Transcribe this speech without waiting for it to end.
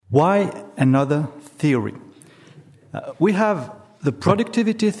Why another theory? We have the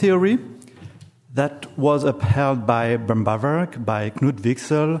productivity theory that was upheld by Böhm-Bawerk, by Knut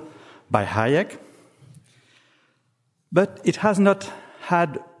Wicksell, by Hayek, but it has not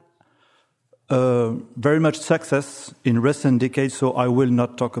had very much success in recent decades, so I will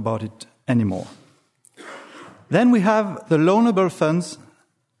not talk about it anymore. Then we have the loanable funds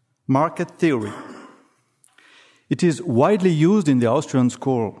market theory. It is widely used in the Austrian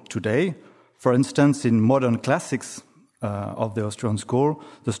school today, for instance, in modern classics of the Austrian school,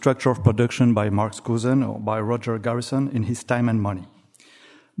 The Structure of Production by Marx Cousin or by Roger Garrison in his Time and Money.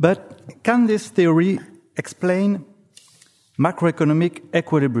 But can this theory explain macroeconomic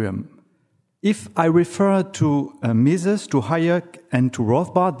equilibrium? If I refer to Mises, to Hayek, and to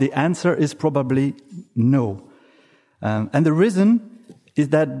Rothbard, the answer is probably no. And the reason is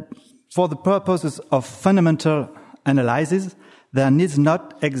that for the purposes of fundamental analysis, there needs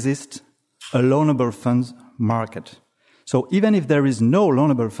not exist a loanable funds market. So even if there is no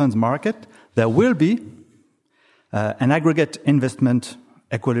loanable funds market, there will be an aggregate investment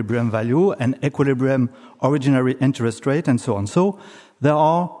equilibrium value, an equilibrium ordinary interest rate, and so on. So there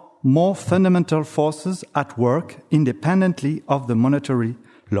are more fundamental forces at work independently of the monetary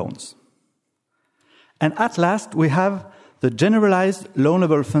loans. And at last, we have the generalized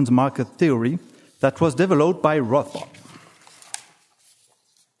loanable funds market theory that was developed by Rothbard.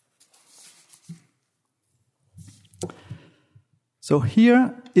 So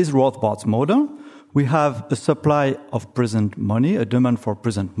here is Rothbard's model. We have a supply of present money, a demand for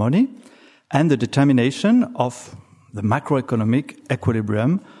present money, and the determination of the macroeconomic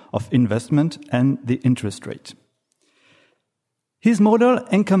equilibrium of investment and the interest rate. His model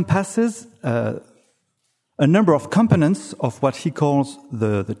encompasses a number of components of what he calls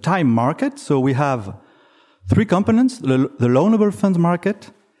the time market. So we have three components: the loanable funds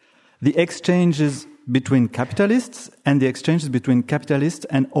market, the exchanges between capitalists, and the exchanges between capitalists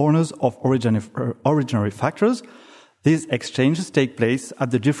and owners of originary factors. These exchanges take place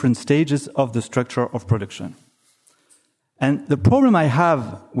at the different stages of the structure of production. And the problem I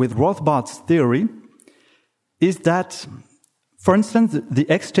have with Rothbard's theory is that, for instance, the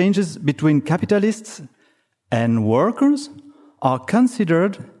exchanges between capitalists and workers are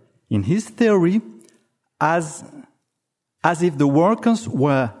considered in his theory as if the workers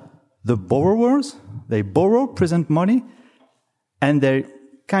were the borrowers. They borrow present money and they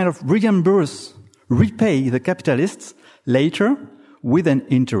kind of repay the capitalists later with an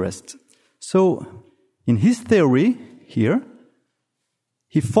interest. So in his theory here,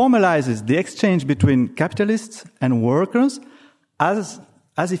 he formalizes the exchange between capitalists and workers as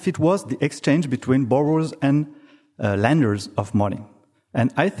if it was the exchange between borrowers and lenders of money.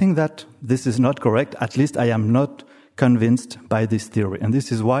 And I think that this is not correct. At least I am not convinced by this theory. And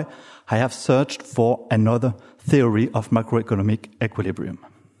this is why I have searched for another theory of macroeconomic equilibrium.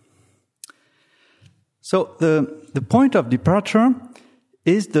 So the point of departure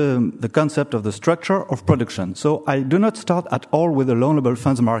is the concept of the structure of production. So I do not start at all with the loanable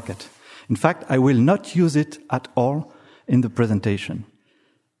funds market. In fact, I will not use it at all in the presentation.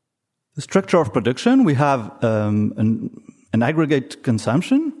 The structure of production, we have an aggregate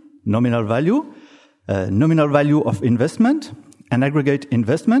consumption, nominal value of investment, an aggregate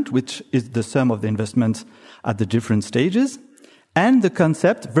investment, which is the sum of the investments at the different stages, and the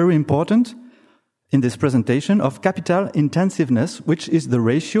concept, very important in this presentation, of capital intensiveness, which is the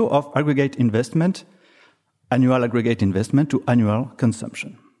ratio of aggregate investment, annual aggregate investment to annual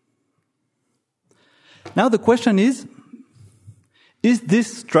consumption. Now the question is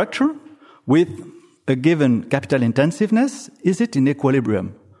this structure with a given capital intensiveness, is it in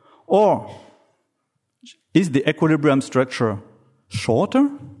equilibrium? Or is the equilibrium structure shorter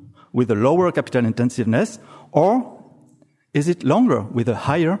with a lower capital intensiveness, or is it longer with a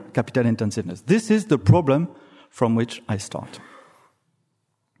higher capital intensiveness? This is the problem from which I start.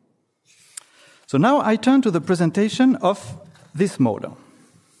 So now I turn to the presentation of this model.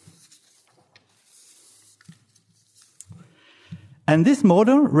 And this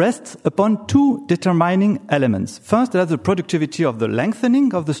model rests upon two determining elements. First, there's the productivity of the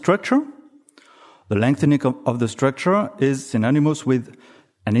lengthening of the structure. The lengthening of the structure is synonymous with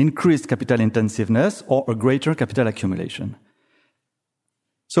an increased capital intensiveness or a greater capital accumulation.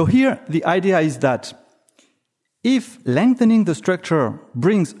 So here, the idea is that if lengthening the structure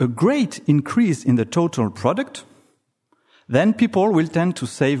brings a great increase in the total product, then people will tend to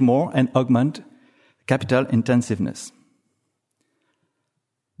save more and augment capital intensiveness.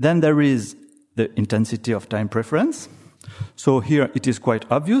 Then there is the intensity of time preference. So here it is quite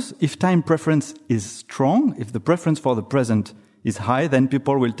obvious. If time preference is strong, if the preference for the present is high, then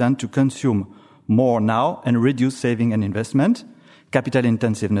people will tend to consume more now and reduce saving and investment. Capital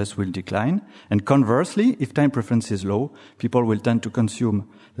intensiveness will decline. And conversely, if time preference is low, people will tend to consume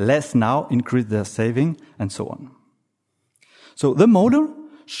less now, increase their saving, and so on. So the model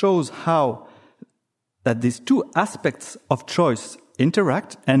shows how that these two aspects of choice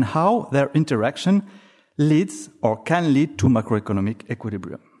interact and how their interaction leads or can lead to macroeconomic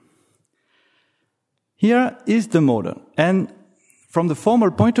equilibrium. Here is the model. And from the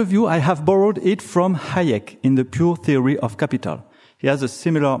formal point of view, I have borrowed it from Hayek in the pure theory of capital. He has a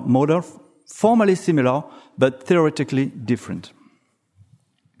similar model, formally similar, but theoretically different.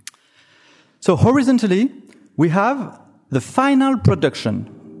 So horizontally, we have the final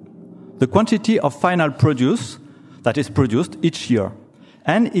production, the quantity of final produce that is produced each year.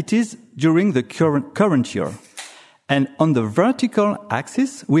 And it is during the current year. And on the vertical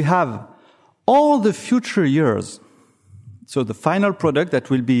axis, we have all the future years. So the final product that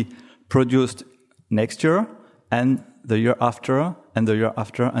will be produced next year and the year after and the year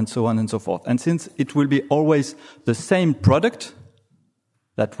after and so on and so forth. And since it will be always the same product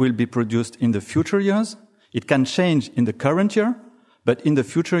that will be produced in the future years, it can change in the current year, but in the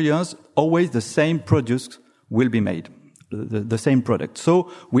future years, always the same produce will be made, the same product.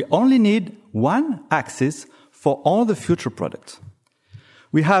 So we only need one axis for all the future products.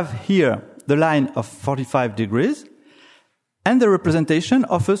 We have here the line of 45 degrees and the representation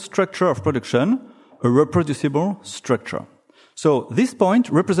of a structure of production, a reproducible structure. So this point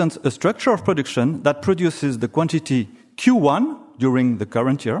represents a structure of production that produces the quantity Q1 during the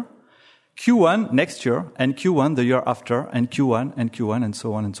current year, Q1 next year, and Q1 the year after, and Q1 and Q1 and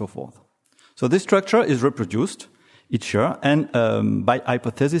so on and so forth. So this structure is reproduced each year, and by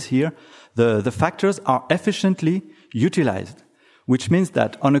hypothesis here, the factors are efficiently utilized, which means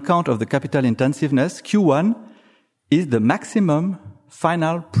that on account of the capital intensiveness, Q1 is the maximum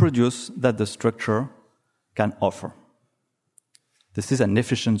final produce that the structure can offer. This is an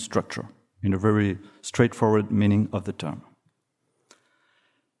efficient structure in a very straightforward meaning of the term.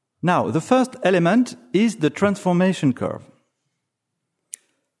 Now, the first element is the transformation curve.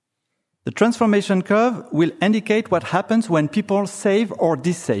 The transformation curve will indicate what happens when people save or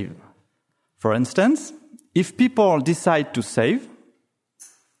dissave. For instance, if people decide to save,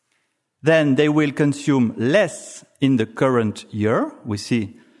 then they will consume less in the current year. We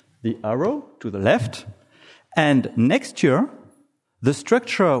see the arrow to the left. And next year, the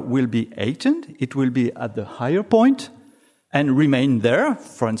structure will be heightened. It will be at the higher point and remain there,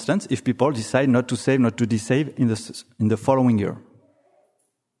 for instance, if people decide not to save, not to dissave in the following year.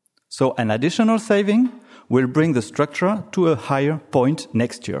 So an additional saving will bring the structure to a higher point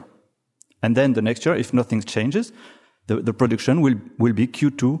next year. And then the next year, if nothing changes, the production will be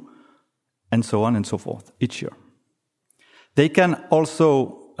Q2 and so on and so forth each year. They can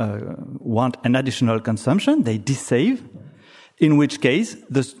also want an additional consumption. They dissave, in which case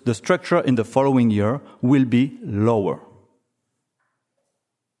the structure in the following year will be lower.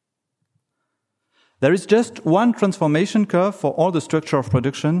 There is just one transformation curve for all the structure of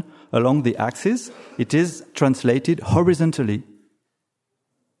production along the axis. It is translated horizontally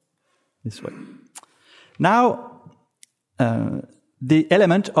this way. Now, the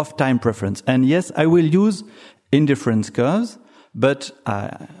element of time preference. And yes, I will use indifference curves, but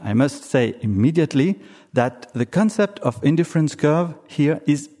I must say immediately that the concept of indifference curve here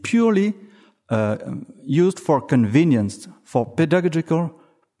is purely used for convenience, for pedagogical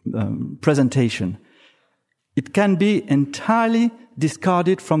presentation. It can be entirely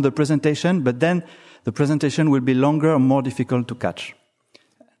discarded from the presentation, but then the presentation will be longer and more difficult to catch.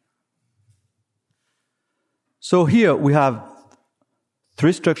 So here we have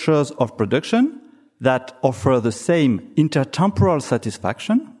three structures of production that offer the same intertemporal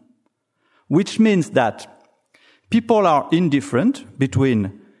satisfaction, which means that people are indifferent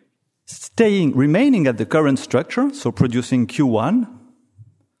between remaining at the current structure, so producing Q1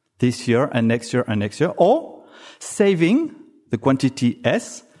 this year and next year, or saving the quantity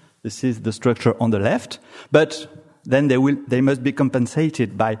S. This is the structure on the left, but then they must be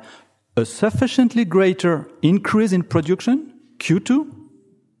compensated by a sufficiently greater increase in production, Q2,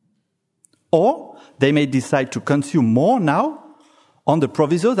 or they may decide to consume more now on the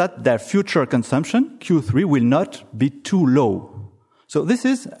proviso that their future consumption, Q3, will not be too low. So this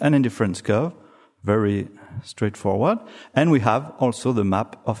is an indifference curve, very straightforward. And we have also the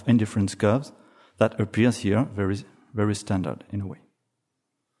map of indifference curves that appears here, very, very standard in a way.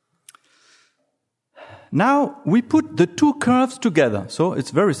 Now we put the two curves together. So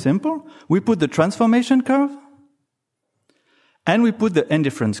it's very simple. We put the transformation curve and we put the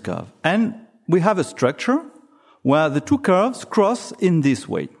indifference curve. And we have a structure where the two curves cross in this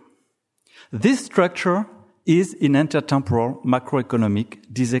way. This structure is in intertemporal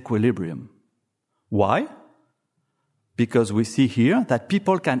macroeconomic disequilibrium. Why? Because we see here that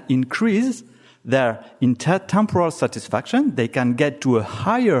people can increase their intertemporal satisfaction. They can get to a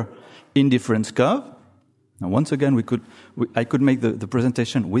higher indifference curve. Now, once again, I could make the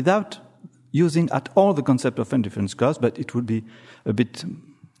presentation without using at all the concept of indifference curves, but it would be a bit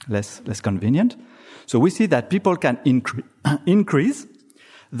less convenient. So we see that people can increase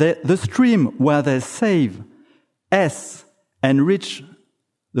the stream where they save S and reach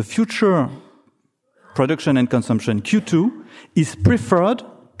the future production and consumption Q2 is preferred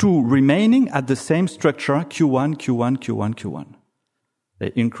to remaining at the same structure Q1, Q1, Q1, Q1.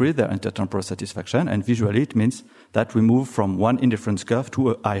 They increase their intertemporal satisfaction, and visually it means that we move from one indifference curve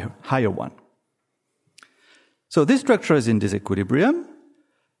to a higher one. So this structure is in disequilibrium.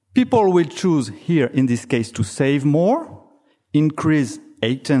 People will choose here, in this case, to save more, increase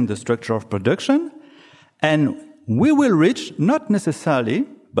the structure of production, and we will reach, not necessarily,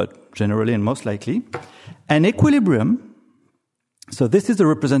 but generally and most likely, an equilibrium. So this is a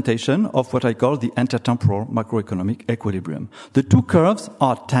representation of what I call the intertemporal macroeconomic equilibrium. The two curves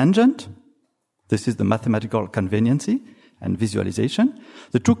are tangent. This is the mathematical conveniency and visualization.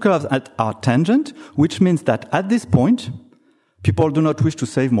 The two curves are tangent, which means that at this point, people do not wish to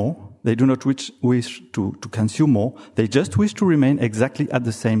save more. They do not wish to consume more. They just wish to remain exactly at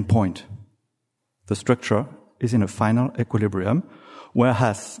the same point. The structure is in a final equilibrium,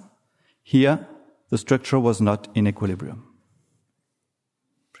 whereas here the structure was not in equilibrium.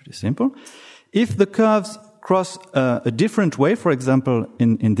 Pretty simple. If the curves cross a different way, for example,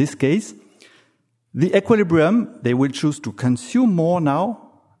 in this case, the equilibrium, they will choose to consume more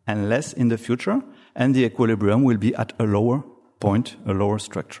now and less in the future, and the equilibrium will be at a lower point, a lower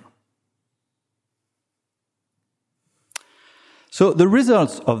structure. So the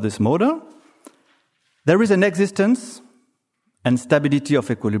results of this model, there is an existence and stability of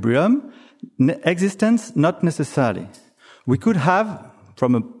equilibrium. Existence, not necessarily. We could have,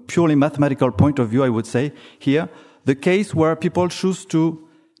 from a purely mathematical point of view, I would say, here, the case where people choose to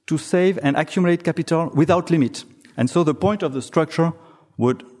save and accumulate capital without limit. And so the point of the structure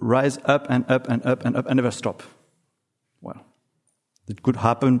would rise up and up and up and up and never stop. Well, it could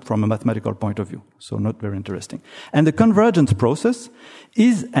happen from a mathematical point of view, so not very interesting. And the convergence process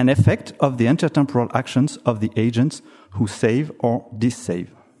is an effect of the intertemporal actions of the agents who save or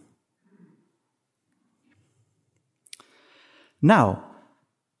dissave. Now,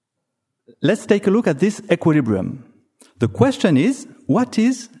 let's take a look at this equilibrium. The question is, what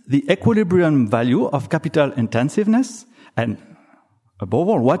is the equilibrium value of capital intensiveness? And above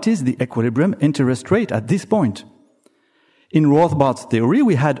all, what is the equilibrium interest rate at this point? In Rothbard's theory,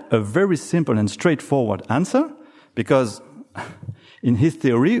 we had a very simple and straightforward answer, because in his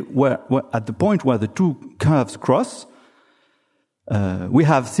theory, where at the point where the two curves cross, we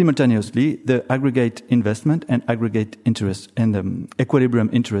have simultaneously the aggregate investment and aggregate interest and the equilibrium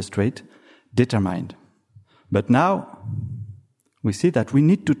interest rate determined. But now we see that we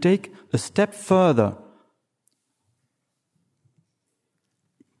need to take a step further.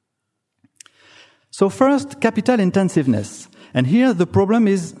 So first, capital intensiveness. And here the problem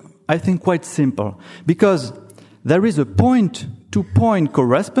is, I think, quite simple, because there is a point-to-point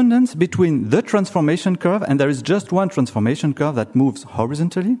correspondence between the transformation curve, and there is just one transformation curve that moves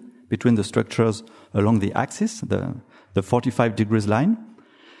horizontally between the structures along the axis, the 45 degrees line.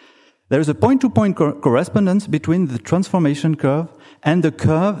 There is a point-to-point correspondence between the transformation curve and the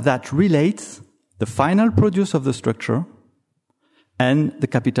curve that relates the final produce of the structure and the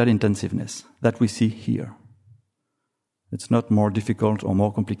capital intensiveness that we see here. It's not more difficult or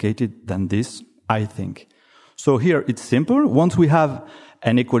more complicated than this, I think. So here it's simple. Once we have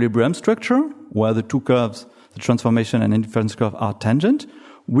an equilibrium structure where the two curves, the transformation and indifference curve, are tangent,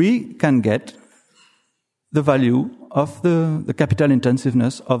 we can get the value of the capital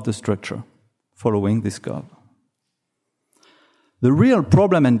intensiveness of the structure following this curve. The real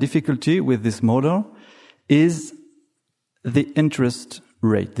problem and difficulty with this model is the interest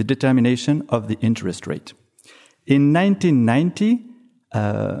rate, the determination of the interest rate. In 1990,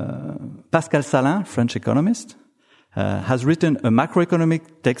 Pascal Salin, French economist, has written a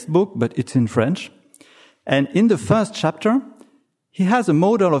macroeconomic textbook, but it's in French. And in the first chapter, he has a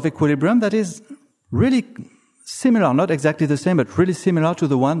model of equilibrium that is really similar, not exactly the same, but really similar to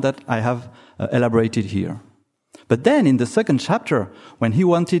the one that I have elaborated here. But then in the second chapter, when he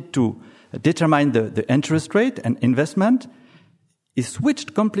wanted to determine the interest rate and investment, he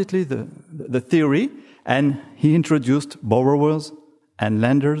switched completely the theory, and he introduced borrowers and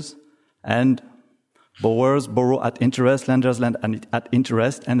lenders and Borrowers borrow at interest, lenders lend at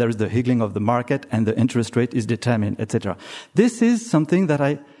interest, and there is the higgling of the market, and the interest rate is determined, etc. This is something that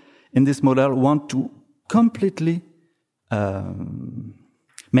I, in this model, want to completely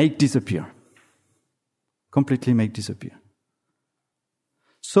make disappear. Completely make disappear.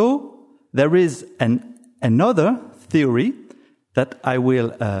 So there is another theory that I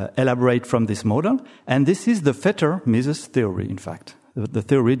will elaborate from this model, and this is the Vetter-Mises theory, in fact. The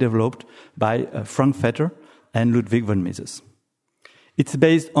theory developed by Frank Vetter and Ludwig von Mises. It's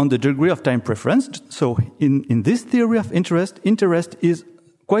based on the degree of time preference. So in this theory of interest is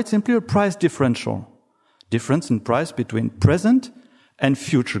quite simply a price differential. Difference in price between present and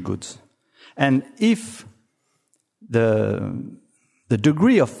future goods. And if the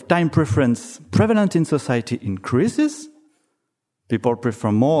degree of time preference prevalent in society increases, people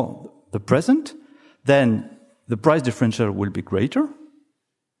prefer more the present, then the price differential will be greater,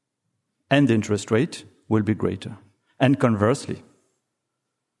 and the interest rate will be greater, and conversely.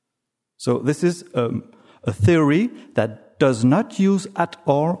 So this is a theory that does not use at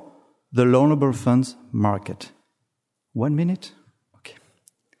all the loanable funds market. 1 minute? Okay.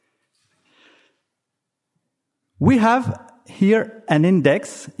 We have here an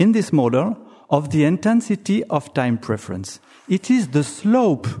index in this model of the intensity of time preference. It is the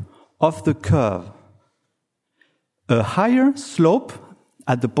slope of the curve. A higher slope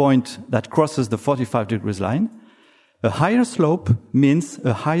at the point that crosses the 45 degrees line, a higher slope means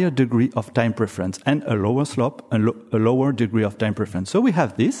a higher degree of time preference, and a lower slope, a lower degree of time preference. So we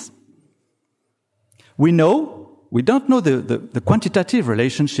have this. We don't know the quantitative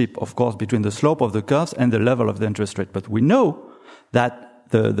relationship, of course, between the slope of the curves and the level of the interest rate, but we know that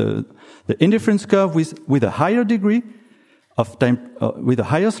the indifference curve with a higher degree of time, with a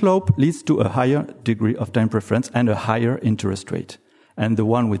higher slope leads to a higher degree of time preference and a higher interest rate. And the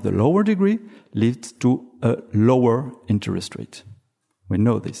one with the lower degree leads to a lower interest rate. We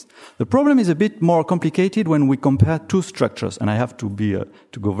know this. The problem is a bit more complicated when we compare two structures, and I have to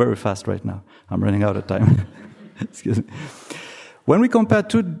go very fast right now. I'm running out of time. Excuse me. When we compare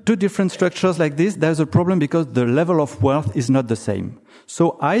two different structures like this, there's a problem because the level of wealth is not the same.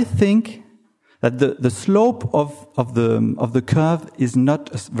 So I think that the slope of the curve is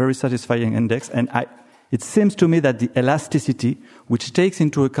not a very satisfying index, and it seems to me that the elasticity, which takes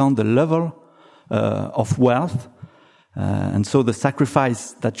into account the level of wealth, and so the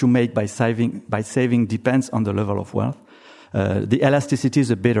sacrifice that you make by saving depends on the level of wealth, the elasticity is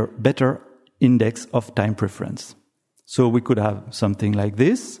a better index of time preference. So we could have something like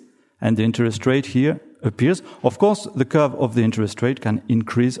this, and the interest rate here appears. Of course, the curve of the interest rate can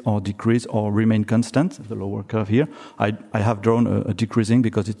increase or decrease or remain constant, the lower curve here. I have drawn a decreasing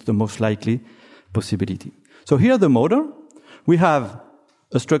because it's the most likely possibility. So here the model, we have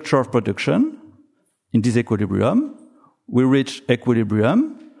a structure of production in disequilibrium. We reach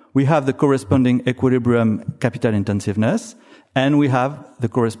equilibrium. We have the corresponding equilibrium capital intensiveness, and we have the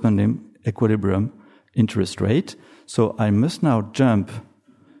corresponding equilibrium interest rate. So I must now jump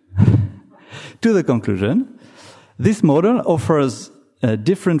to the conclusion. This model offers a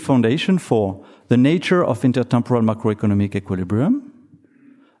different foundation for the nature of intertemporal macroeconomic equilibrium,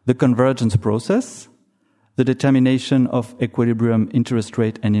 the convergence process, the determination of equilibrium interest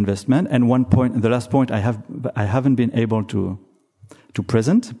rate and investment, and one point, the last point I haven't been able to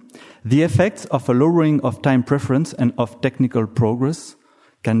present, the effects of a lowering of time preference and of technical progress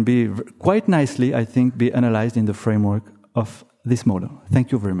can be quite nicely, I think, be analyzed in the framework of this model.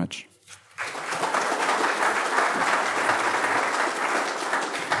 Thank you very much.